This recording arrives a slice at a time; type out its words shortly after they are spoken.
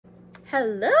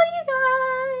Hello,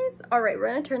 you guys! Alright, we're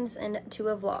gonna turn this into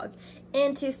a vlog,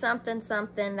 into something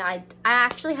that I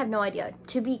actually have no idea,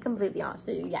 to be completely honest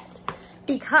with you, yet.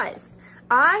 Because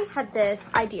I had this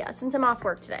idea since I'm off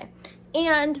work today.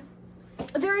 And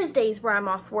there is days where I'm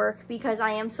off work because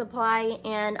I am supply,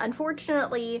 and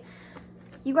unfortunately,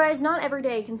 you guys, not every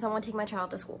day can someone take my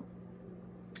child to school.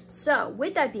 So,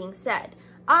 with that being said,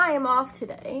 I am off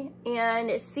today,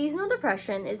 and seasonal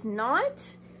depression is not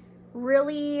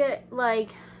really like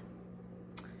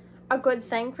a good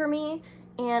thing for me,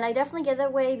 and I definitely get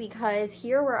that way because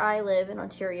here where I live in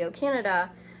Ontario,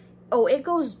 Canada, oh, it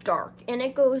goes dark, and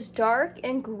it goes dark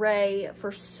and gray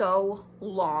for so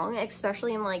long,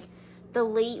 especially in like the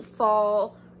late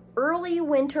fall, early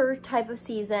winter type of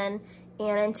season,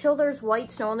 and until there's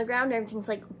white snow on the ground, everything's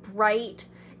like bright,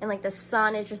 and like the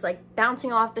sun is just like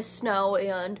bouncing off the snow,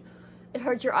 and it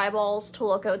hurts your eyeballs to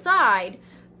look outside.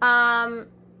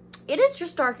 It is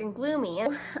just dark and gloomy.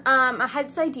 I had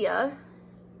this idea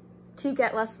to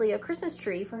get Leslie a Christmas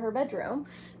tree for her bedroom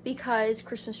because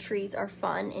Christmas trees are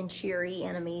fun and cheery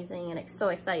and amazing and it's so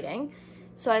exciting.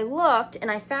 So I looked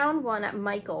and I found one at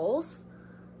Michael's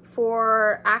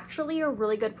for actually a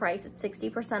really good price. It's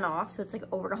 60% off, so it's like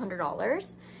over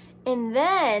 $100. And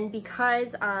then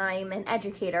because I'm an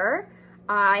educator,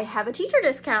 I have a teacher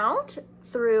discount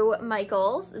through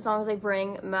Michael's as long as I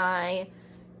bring my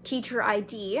teacher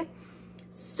ID.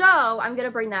 So I'm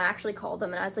gonna bring that. I actually called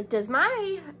them and I was like, does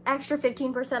my extra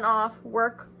 15% off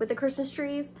work with the Christmas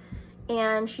trees?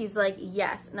 And she's like,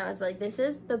 yes. And I was like, this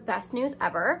is the best news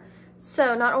ever.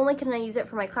 So not only can I use it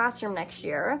for my classroom next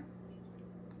year,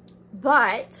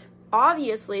 but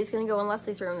obviously it's gonna go in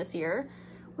Leslie's room this year,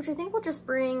 which I think will just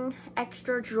bring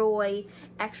extra joy,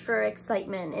 extra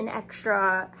excitement, and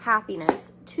extra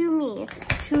happiness to me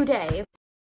today.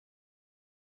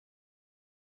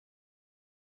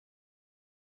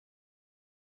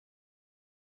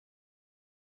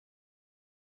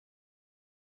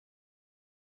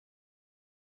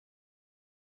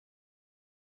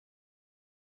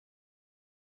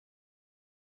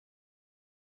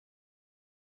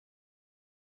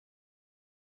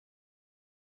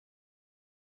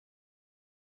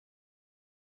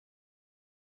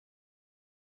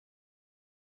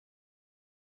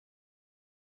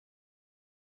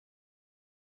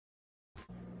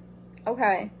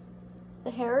 Okay, the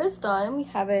hair is done. We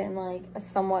have it in like a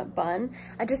somewhat bun.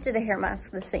 I just did a hair mask,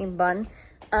 the same bun.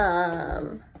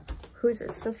 Who is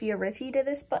this? Sophia Richie did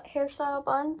this hairstyle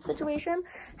bun situation.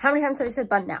 How many times have I said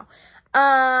bun now?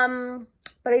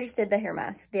 But I just did the hair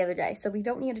mask the other day, so we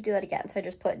don't need to do that again. So I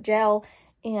just put gel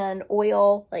and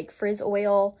oil, like frizz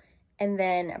oil, and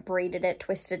then braided it,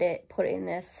 twisted it, put it in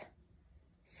this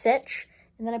stitch,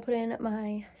 and then I put in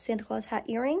my Santa Claus hat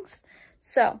earrings.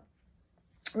 So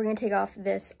we're gonna take off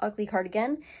this ugly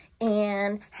cardigan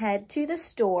and head to the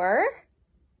store.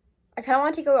 I kind of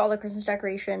want to take out all the Christmas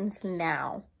decorations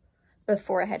now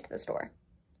before I head to the store.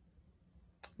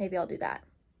 Maybe I'll do that.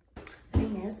 The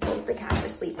thing is, both the cats are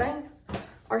sleeping.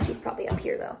 Archie's probably up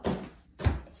here though.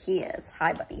 He is.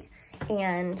 Hi, buddy.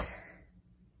 And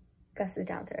Gus is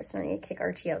downstairs, so I need to kick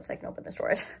Archie out so I can open the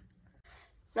storage.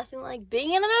 Nothing like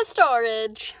being in a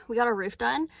storage. We got our roof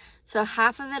done. So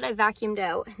half of it I vacuumed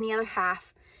out, and the other half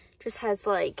just has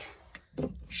like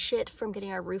shit from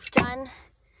getting our roof done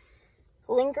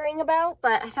lingering about.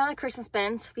 But I found the Christmas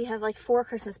bins. We have like 4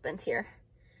 Christmas bins here,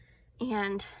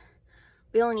 and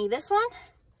we only need this one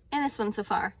and this one so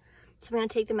far. So I'm gonna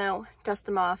take them out, dust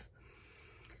them off,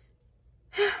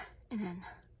 and then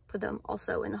put them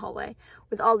also in the hallway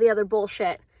with all the other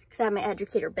bullshit, because I have my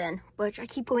educator bin, which I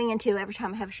keep going into every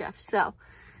time I have a shift. So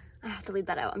I have to leave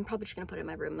that out. I'm probably just gonna put it in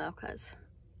my room though, because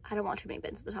I don't want too many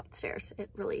bins at the top of the stairs. It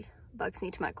really bugs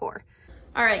me to my core.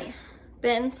 All right,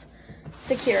 bins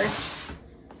secured.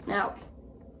 Now,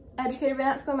 educator bin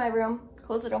has to go in my room.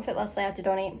 Clothes that don't fit Leslie I have to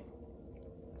donate.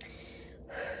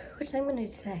 Which thing I'm gonna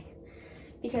do today?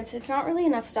 Because it's not really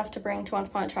enough stuff to bring to Once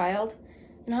Upon a Child.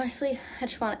 And honestly, I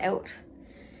just want it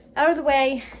out of the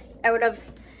way, out of,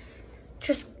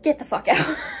 just get the fuck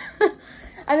out.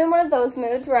 I'm in one of those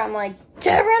moods where I'm like,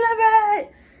 get rid of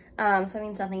it! So that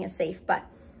means nothing is safe, but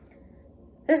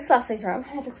this is Leslie's room.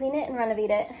 I have to clean it and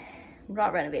renovate it.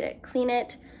 Not renovate it, clean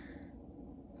it,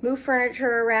 move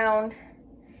furniture around,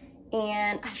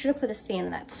 and I should have put this fan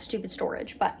in that stupid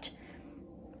storage, but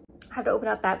I have to open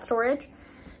up that storage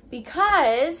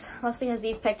because Leslie has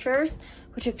these pictures,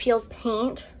 which have peeled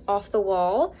paint off the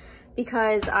wall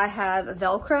because I have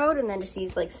Velcroed and then just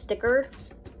these like stickered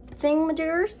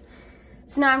thingamajigers.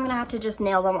 So now I'm gonna have to just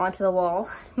nail them onto the wall,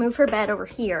 move her bed over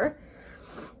here,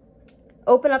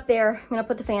 open up there. I'm gonna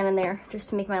put the fan in there just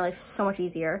to make my life so much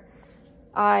easier.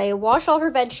 I washed all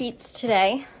her bed sheets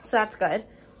today, so that's good.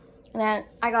 And then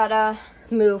I gotta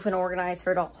move and organize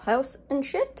her dollhouse and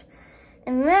shit.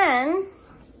 And then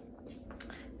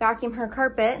vacuum her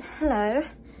carpet. Hello.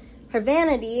 Her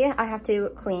vanity, I have to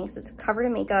clean because it's covered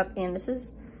in makeup, and this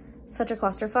is such a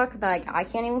clusterfuck that like, I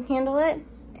can't even handle it.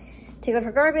 Take out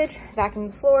her garbage, vacuum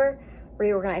the floor,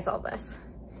 reorganize all this.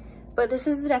 But this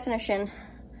is the definition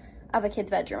of a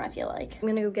kid's bedroom, I feel like. I'm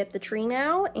gonna go get the tree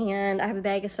now, and I have a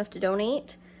bag of stuff to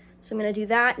donate. So I'm gonna do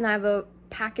that, and I have a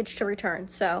package to return.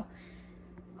 So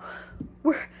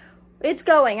it's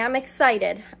going, I'm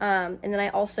excited. And then I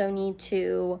also need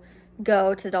to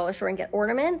go to the dollar store and get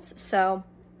ornaments. So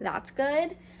that's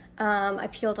good. I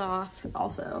peeled off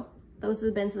also. Those are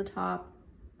the bins at the top.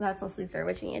 That's Leslie's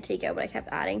garbage I need to take out, but I kept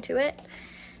adding to it.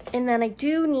 And then I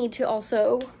do need to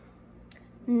also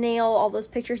nail all those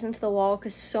pictures into the wall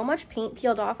because so much paint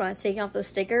peeled off when I was taking off those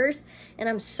stickers. And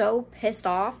I'm so pissed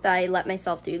off that I let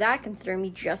myself do that, considering we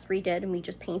just redid and we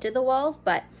just painted the walls.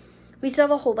 But we still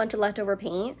have a whole bunch of leftover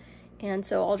paint. And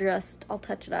so I'll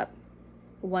touch it up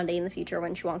one day in the future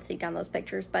when she wants to take down those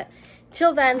pictures. But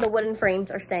till then, the wooden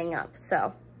frames are staying up.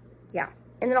 So yeah.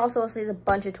 And then also there's a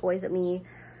bunch of toys that we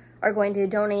are going to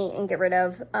donate and get rid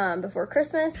of before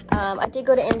Christmas. I did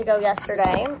go to Indigo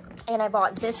yesterday, and I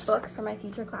bought this book for my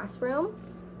future classroom.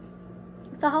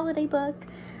 It's a holiday book.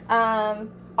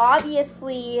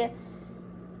 Obviously,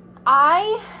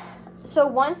 one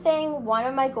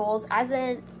of my goals as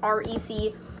an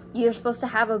REC, you're supposed to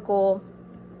have a goal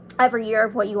every year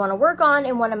of what you want to work on,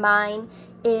 and one of mine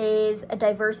is a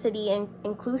diversity and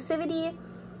inclusivity,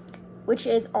 which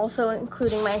is also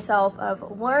including myself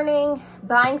of learning,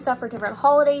 buying stuff for different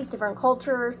holidays, different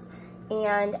cultures,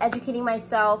 and educating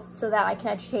myself so that I can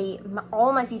educate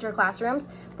all my future classrooms.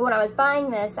 But when I was buying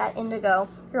this at Indigo,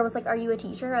 the girl was like, "Are you a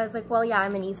teacher?" I was like, "Well, yeah,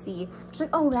 I'm an EC." She's like,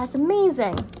 "Oh, that's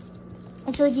amazing."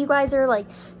 And she's like, "You guys are like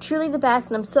truly the best,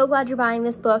 and I'm so glad you're buying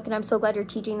this book, and I'm so glad you're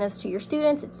teaching this to your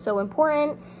students. It's so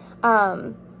important."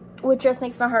 Which just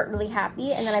makes my heart really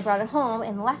happy. And then I brought it home,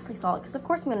 and Leslie saw it, because of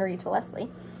course I'm going to read to Leslie.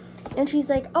 And she's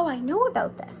like, "Oh, I know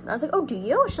about this." And I was like, "Oh, do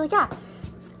you?" She's like, "Yeah."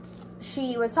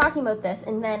 She was talking about this,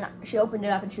 and then she opened it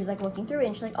up, and she was like looking through it,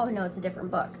 and she's like, "Oh, no, it's a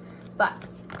different book." But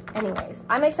anyways,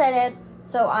 I'm excited.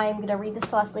 So I'm going to read this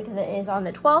to Leslie because it is on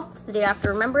the 12th, the day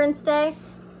after Remembrance Day.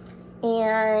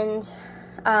 And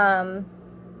then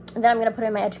I'm going to put it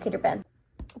in my educator bin.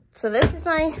 So this is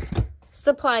my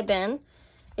supply bin.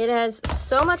 It has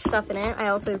so much stuff in it. I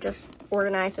also just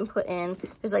organized and put in,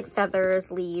 there's like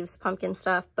feathers, leaves, pumpkin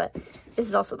stuff, but this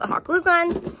is also the hot glue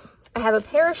gun. I have a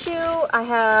parachute. I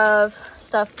have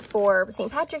stuff for St.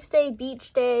 Patrick's Day,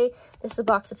 Beach Day. This is a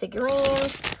box of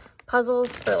figurines, puzzles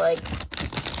for like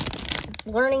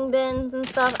learning bins and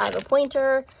stuff. I have a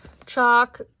pointer,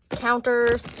 chalk,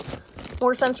 counters,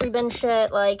 more sensory bin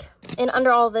shit, like, and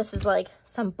under all of this is like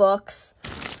some books,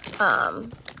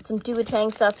 some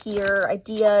do-a-tang stuff here,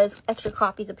 ideas, extra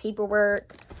copies of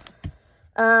paperwork,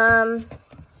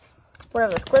 what are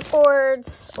those,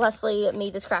 clipboards. Leslie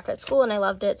made this craft at school and I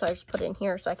loved it, so I just put it in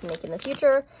here so I can make it in the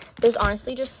future. There's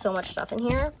honestly just so much stuff in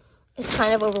here. It's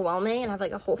kind of overwhelming, and I have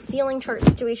like a whole feeling chart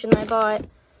situation that I bought.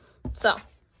 So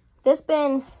this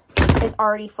bin is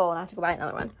already full and I have to go buy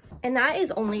another one. And that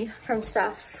is only from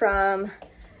stuff from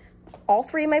all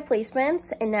three of my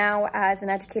placements. And now as an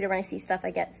educator, when I see stuff,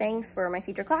 I get things for my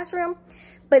future classroom.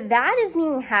 But that isn't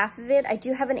even half of it. I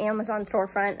do have an Amazon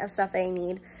storefront of stuff that I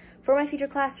need for my future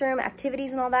classroom,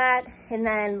 activities and all that. And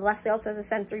then Leslie also has a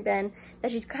sensory bin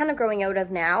that she's kind of growing out of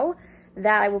now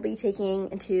that I will be taking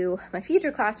into my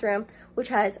future classroom, which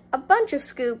has a bunch of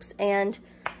scoops and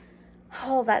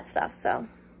all that stuff. So,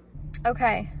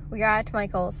 okay, we got it,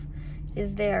 Michael's. It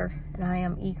is there, and I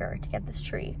am eager to get this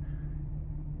tree.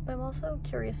 But I'm also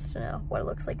curious to know what it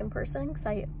looks like in person, because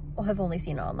I have only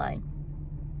seen it online.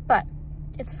 But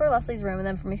it's for Leslie's room and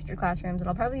then for my future classrooms, and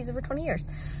I'll probably use it for 20 years.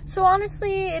 So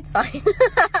honestly, it's fine.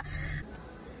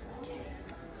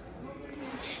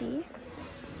 This is she.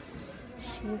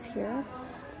 She's here.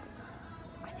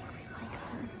 I think we like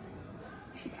her.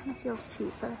 She kind of feels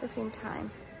cheap, but at the same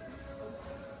time,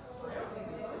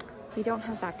 we don't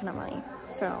have that kind of money.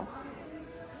 So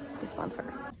this one's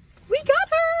her. We got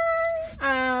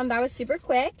her! That was super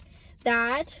quick.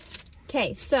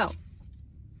 Okay, so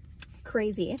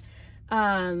crazy.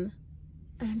 I'm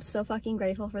so fucking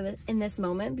grateful for this in this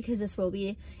moment, because this will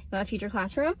be my future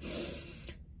classroom.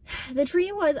 The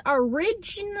tree was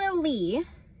originally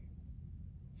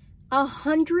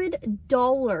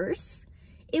 $100.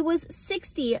 It was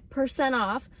 60%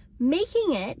 off,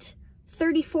 making it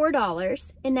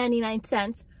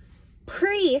 $34.99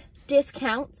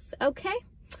 pre-discounts, okay?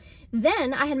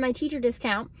 Then I had my teacher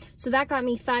discount, so that got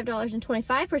me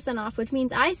 $5.25 off, which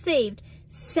means I saved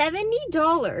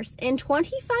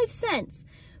 $70.25,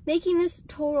 making this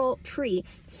total tree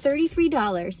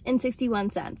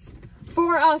 $33.61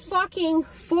 for a fucking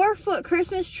 4-foot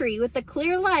Christmas tree with the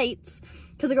clear lights.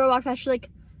 Because the girl walked past, she's like,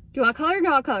 do you want color?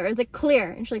 No, what color? It's like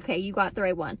clear. And she's like, okay, you got the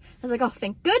right one. I was like, oh,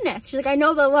 thank goodness. She's like, I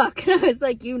know the look. And I was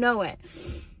like, you know it.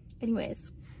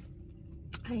 Anyways,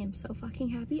 I am so fucking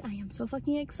happy. I am so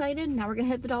fucking excited. Now we're gonna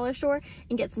hit the dollar store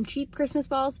and get some cheap Christmas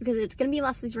balls because it's gonna be in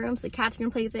Leslie's room, so the cat's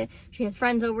gonna play with it. She has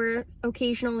friends over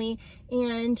occasionally,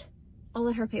 and I'll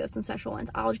let her play with some special ones.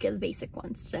 I'll just get the basic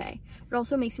ones today. But it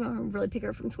also makes me want to really pick her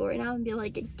up from school right now and be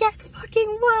like, guess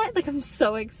fucking what? Like, I'm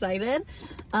so excited.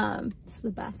 This is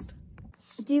the best.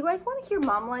 Do you guys want to hear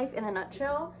mom life in a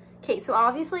nutshell? Okay, so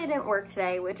obviously it didn't work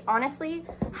today, which honestly,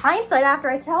 hindsight after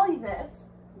I tell you this,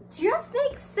 just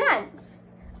makes sense.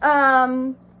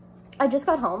 I just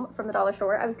got home from the dollar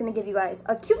store. I was gonna give you guys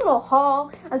a cute little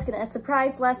haul. I was gonna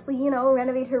surprise Leslie, you know,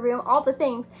 renovate her room, all the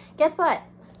things. Guess what?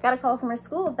 Got a call from her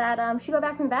school that she got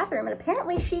back from the bathroom and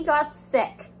apparently she got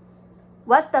sick.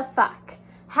 What the fuck?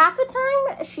 Half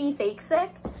the time she fakes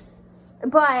sick,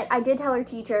 but I did tell her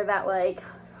teacher that like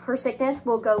her sickness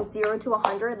will go 0 to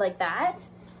 100 like that,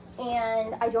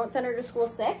 and I don't send her to school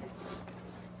sick.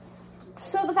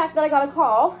 So the fact that I got a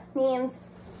call means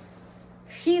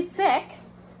she's sick.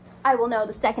 I will know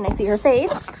the second I see her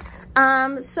face.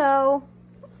 So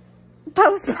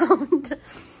postponed.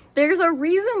 There's a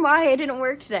reason why it didn't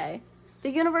work today. The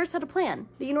universe had a plan.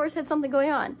 The universe had something going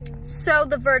on. So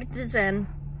the verdict is in.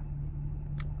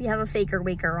 We have a faker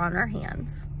waker on our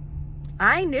hands.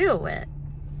 I knew it.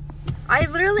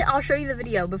 I'll show you the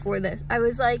video before this. I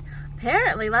was like,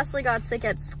 apparently Leslie got sick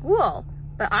at school,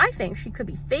 but I think she could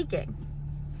be faking.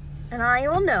 And I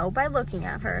will know by looking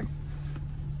at her.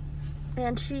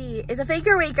 And she is a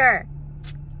faker waker.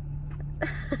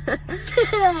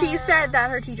 She said that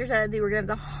her teacher said they were gonna have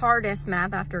the hardest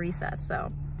math after recess,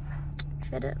 so she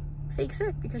had to fake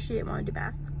sick because she didn't want to do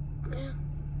math. Yeah.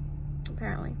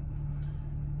 Apparently.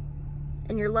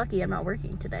 And you're lucky I'm not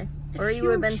working today. Or you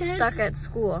would have been stuck at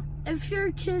school. If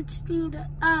your kids need,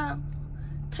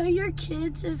 tell your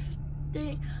kids if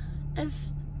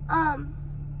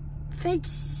fake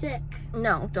sick.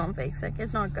 No, don't fake sick.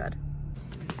 It's not good.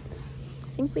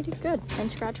 I think we did good.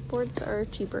 And scratch boards are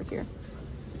cheaper here.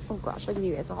 Oh gosh, I'll give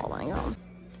you guys a haul when I go home.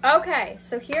 Okay,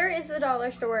 so here is the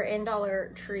dollar store and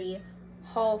Dollar Tree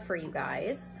haul for you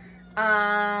guys.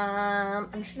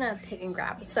 I'm just gonna pick and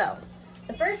grab. So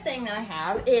the first thing that I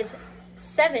have is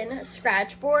 7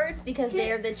 scratch boards because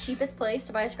they are the cheapest place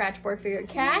to buy a scratch board for your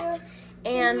cat,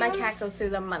 and my cat goes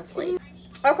through them monthly.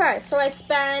 Okay, so I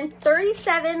spent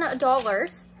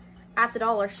 $37 at the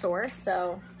dollar store,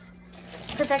 so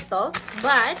perfecto.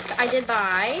 But I did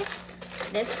buy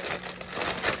this,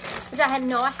 which I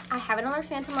have another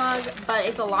Santa mug, but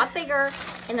it's a lot bigger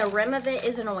and the rim of it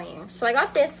is annoying. So I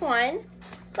got this one.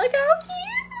 Look how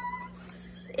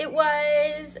cute. It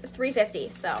was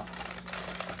 $3.50, so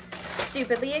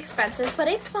stupidly expensive, but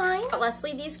it's fine. Got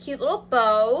Leslie these cute little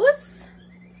bows.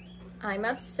 I'm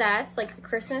obsessed, like the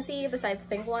Christmassy, besides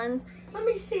pink ones. Let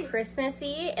me see.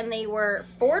 Christmassy, and they were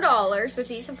 $4, which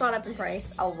these have gone up in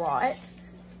price a lot.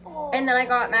 Oh. And then I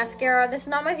got mascara. This is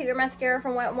not my favorite mascara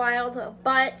from Wet n Wild,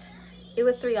 but it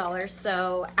was $3,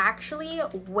 so actually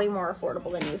way more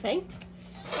affordable than you think.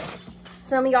 So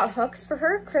then we got hooks for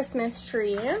her Christmas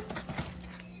tree. And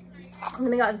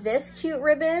then we got this cute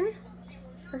ribbon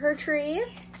for her tree.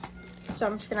 So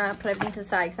I'm just gonna put everything to the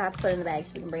side because I have to put it in the bag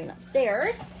so we can bring it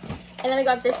upstairs. And then we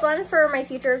got this one for my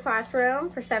future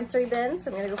classroom for sensory bin. So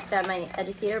I'm gonna go put that in my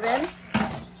educator bin.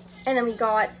 And then we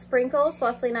got sprinkles so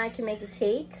Leslie and I can make a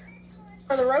cake.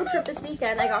 For the road trip this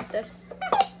weekend, I got this.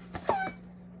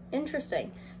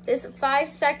 Interesting. This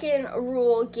 5-second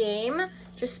rule game.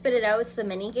 Just spit it out. It's the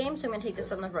mini game. So I'm gonna take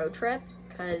this on the road trip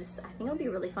because I think it'll be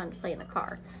really fun to play in the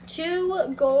car.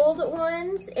 2 gold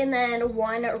ones and then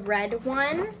 1 red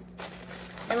one.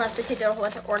 And Leslie picked out a whole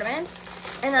bunch of ornaments.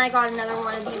 And then I got another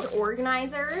one of these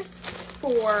organizers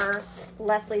for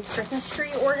Leslie's Christmas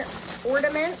tree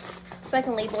ornaments. So I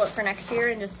can label it for next year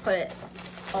and just put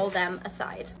all them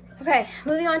aside. Okay,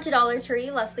 moving on to Dollar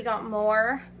Tree. Leslie got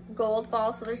more gold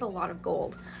balls. So there's a lot of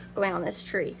gold going on this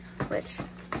tree, which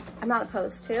I'm not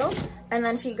opposed to. And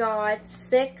then she got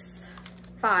 5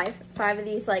 of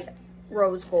these like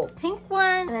rose gold pink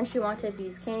one. And then she wanted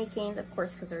these candy canes, of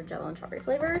course, because they're Jello and strawberry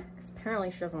flavored. Because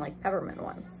apparently she doesn't like peppermint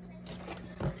ones.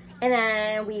 And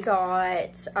then we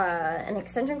got an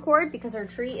extension cord because her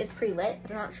tree is pre-lit.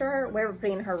 I'm not sure where we're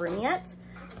putting in her room yet.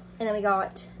 And then we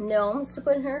got gnomes to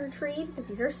put in her tree because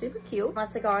these are super cute.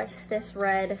 Plus I got this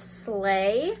red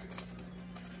sleigh,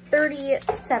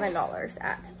 $37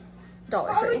 at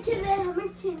Dollar Tree.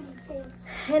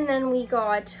 And then we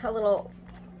got a little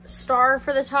star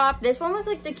for the top. This one was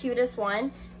like the cutest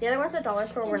one. The other ones at Dollar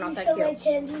Store were not that cute. My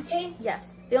candy cane?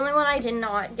 Yes. The only one I did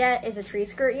not get is a tree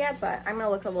skirt yet, but I'm gonna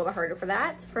look a little bit harder for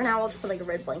that. For now, I'll just put like a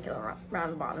red blanket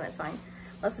around the bottom. It's fine.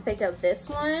 Let's picked out this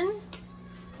one.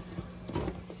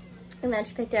 And then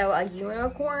she picked out a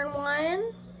unicorn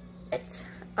one. It's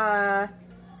a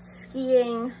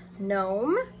skiing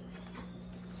gnome.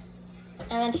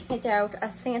 And then she picked out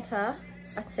a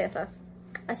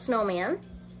snowman.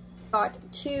 Got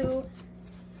 2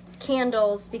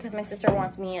 candles because my sister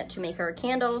wants me to make her a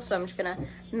candle. So I'm just gonna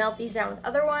melt these down with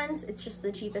other ones. It's just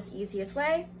the cheapest, easiest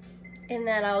way. And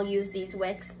then I'll use these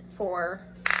wicks for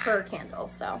her candle,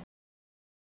 so.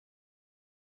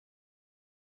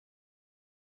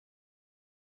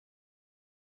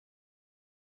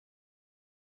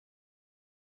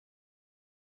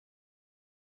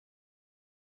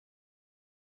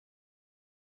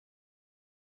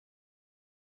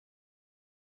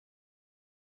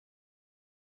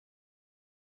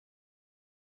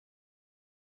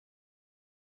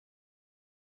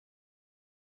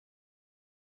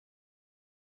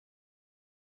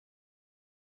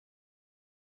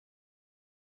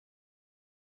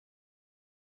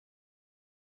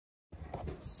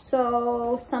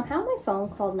 So somehow my phone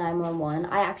called 911.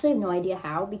 I actually have no idea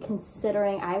how,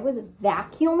 considering I was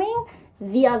vacuuming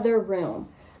the other room.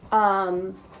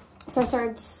 So I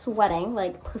started sweating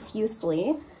like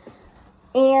profusely.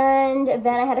 And then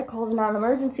I had to call the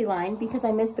non-emergency line because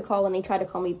I missed the call when they tried to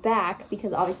call me back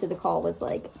because obviously the call was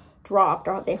like dropped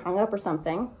or they hung up or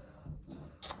something.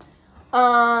 So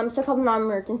I called the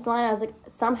non-emergency line. I was like,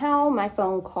 somehow my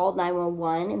phone called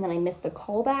 911 and then I missed the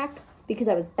call back because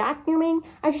I was vacuuming.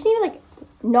 I just needed like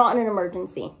not an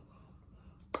emergency.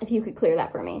 If you could clear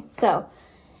that for me. So in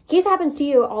case it happens to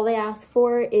you, all they ask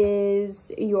for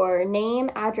is your name,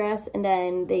 address, and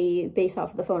then they base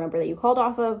off of the phone number that you called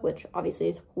off of, which obviously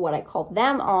is what I called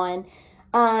them on.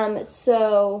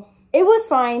 So it was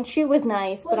fine. She was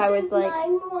nice, but I was like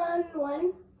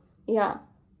 911? Yeah.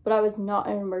 But I was not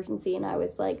an emergency, and I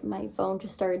was like, my phone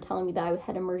just started telling me that I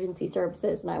had emergency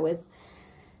services,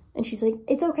 and she's like,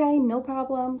 it's okay, no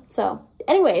problem. So,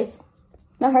 anyways,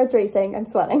 my heart's racing, I'm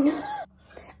sweating.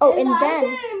 Oh, and then,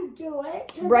 didn't do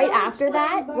it, right after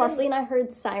that, Leslie and I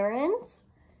heard sirens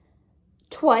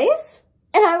twice,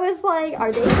 and I was like,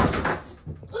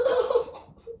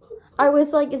 I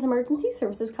was like, is emergency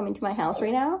services coming to my house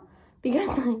right now? Because,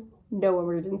 like, no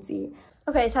emergency.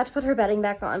 Okay, so I had to put her bedding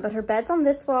back on, but her bed's on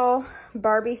this wall,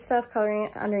 Barbie stuff coloring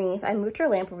underneath. I moved her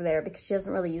lamp over there because she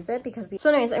doesn't really use it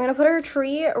So anyways, I'm gonna put her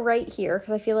tree right here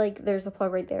because I feel like there's a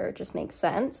plug right there. It just makes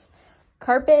sense.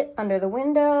 Carpet under the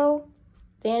window,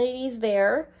 vanities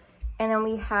there, and then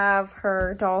we have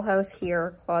her dollhouse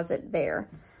here, closet there.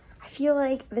 I feel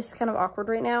like this is kind of awkward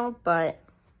right now, but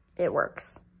it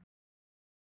works.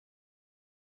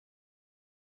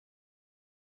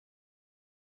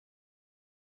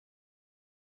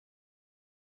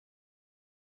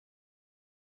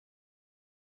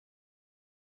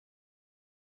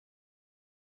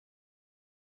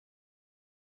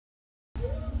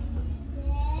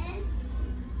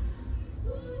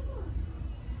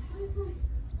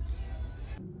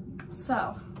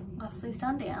 So, Leslie's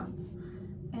done dance.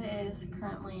 It is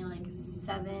currently like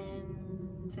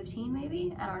 7:15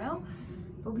 maybe, I don't know.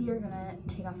 But we are gonna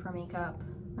take off her makeup.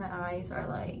 My eyes are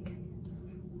like,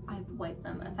 I've wiped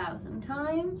them 1,000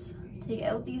 times. Take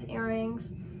out these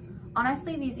earrings.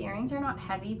 Honestly, these earrings are not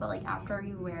heavy, but like after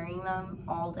you wearing them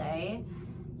all day,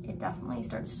 it definitely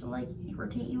starts to like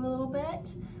irritate you a little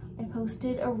bit. I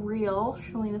posted a reel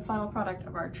showing the final product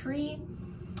of our tree.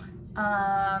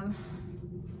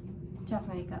 Off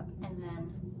my makeup and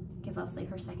then give Leslie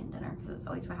her second dinner because that's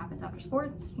always what happens after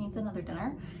sports. She needs another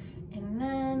dinner, and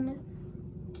then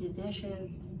do the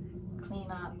dishes,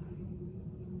 clean up.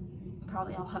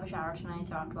 Probably I'll have a shower tonight,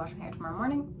 so I'll have to wash my hair tomorrow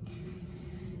morning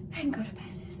and go to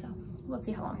bed. So we'll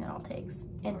see how long that all takes,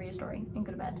 and read a story and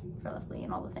go to bed for Leslie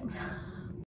and all the things.